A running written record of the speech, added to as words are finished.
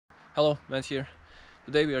Hello, Matt here.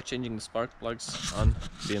 Today we are changing the spark plugs on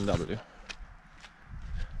BMW.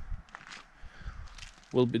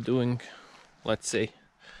 We'll be doing, let's say,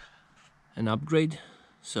 an upgrade.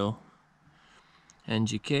 So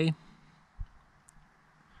NGK.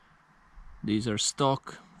 These are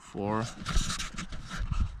stock for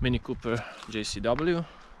Mini Cooper JCW,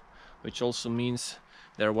 which also means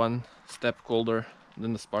they're one step colder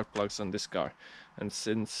than the spark plugs on this car. And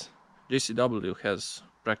since JCW has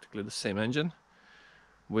practically the same engine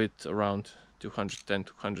with around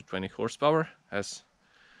 210-220 horsepower as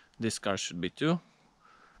this car should be too,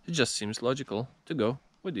 it just seems logical to go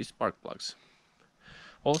with these spark plugs.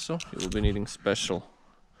 Also, you will be needing special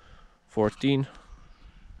 14.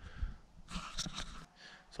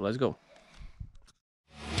 So let's go.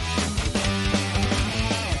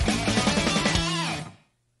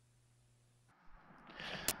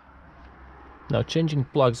 Now, changing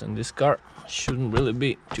plugs on this car shouldn't really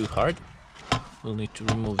be too hard. We'll need to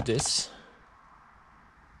remove this.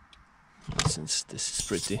 Since this is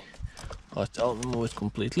pretty hot, I'll remove it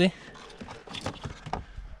completely.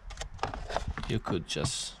 You could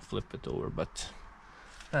just flip it over, but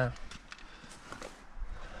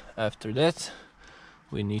after that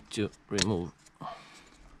we need to remove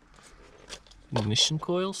ignition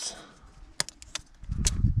coils.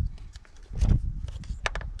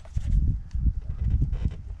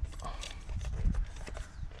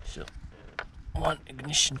 So one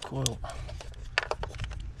ignition coil.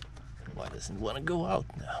 Why doesn't want to go out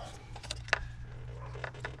now?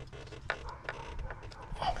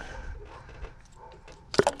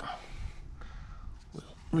 We'll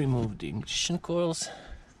remove the ignition coils.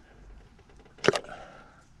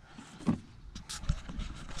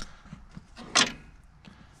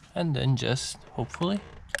 And then just hopefully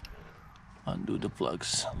undo the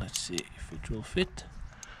plugs. Let's see if it will fit.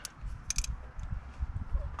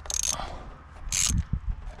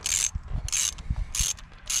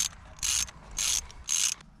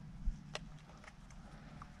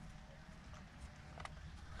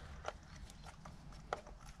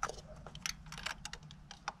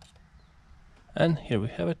 And here we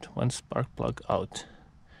have it, one spark plug out.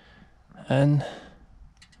 And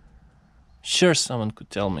sure, someone could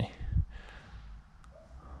tell me,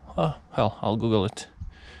 oh, well, I'll Google it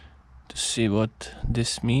to see what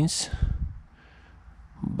this means,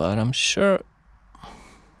 but I'm sure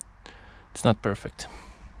it's not perfect.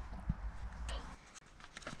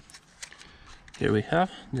 Here we have,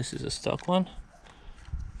 this is a stock one.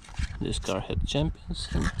 This car had champions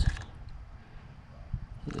and,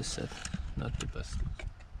 as I said, not the best look.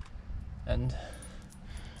 And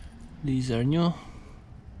these are new.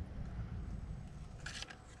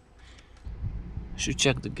 Should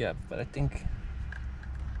check the gap, but I think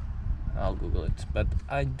I'll Google it. But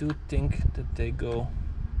I do think that they go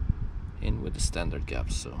in with the standard gap,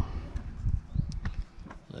 so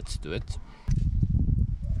let's do it.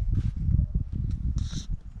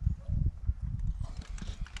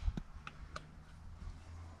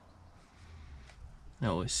 I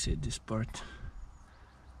always see this part.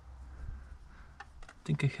 I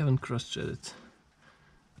think I haven't cross-threaded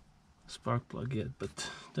spark plug yet, but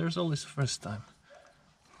there's always a first time.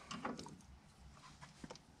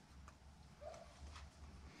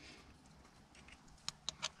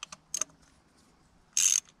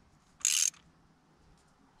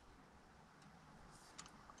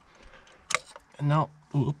 And now,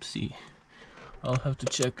 oopsie, I'll have to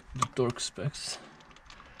check the torque specs.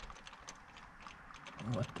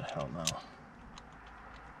 What the hell now?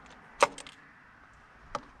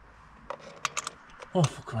 Oh,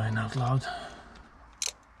 for crying out loud.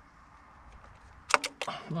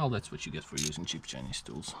 Well, that's what you get for using cheap Chinese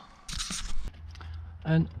tools.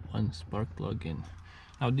 And one spark plug in.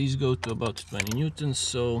 Now these go to about 20 newtons,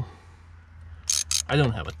 so I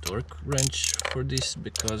don't have a torque wrench for this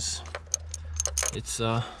because it's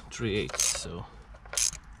a 3/8, so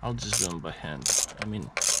I'll just do them by hand. I mean,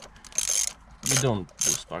 you don't do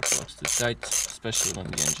spark plugs too tight, especially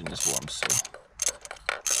when the engine is warm, so.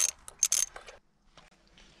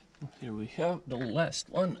 Here we have the last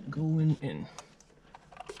one going in.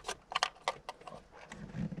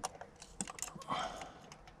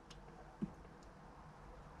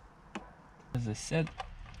 As I said,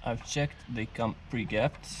 I've checked, they come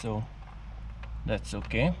pre-gapped, so that's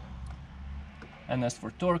okay. And as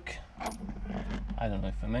for torque, I don't know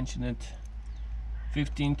if I mentioned it,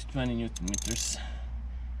 15 to 20 Newton meters,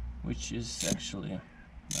 which is actually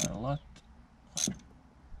not a lot.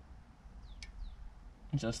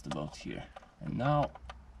 Just about here. And now,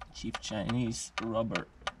 cheap Chinese rubber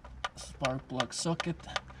spark plug socket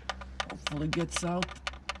hopefully gets out.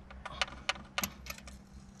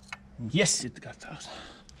 Yes, it got out.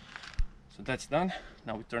 So that's done.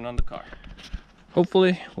 Now we turn on the car.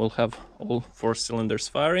 Hopefully we'll have all 4 cylinders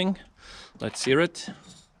firing. Let's hear it.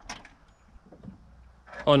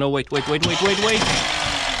 Oh no, wait. I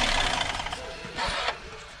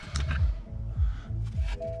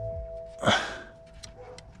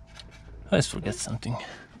always forget something.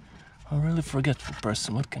 I'm a really forgetful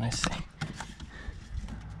person, what can I say?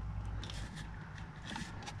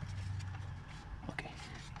 Okay.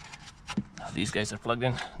 Now these guys are plugged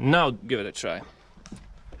in. Now give it a try.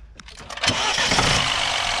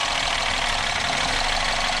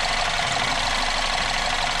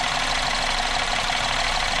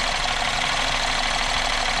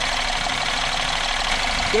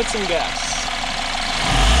 Get some gas.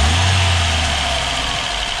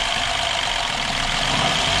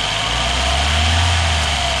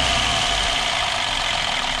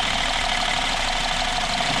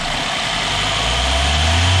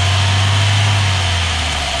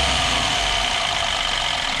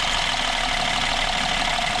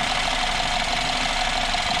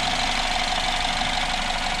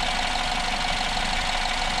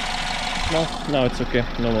 No, it's okay.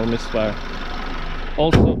 No more misfire.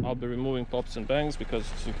 Also, I'll be removing pops and bangs because,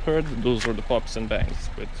 as you heard, those were the pops and bangs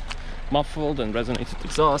with muffled and resonated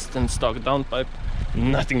exhaust and stock downpipe.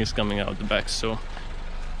 Nothing is coming out the back, so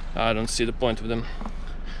I don't see the point of them.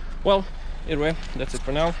 Well, either way, that's it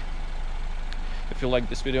for now. If you like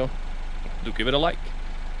this video, do give it a like.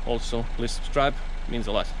 Also, please subscribe, it means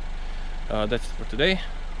a lot. That's it for today.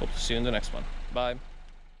 Hope to see you in the next one. Bye.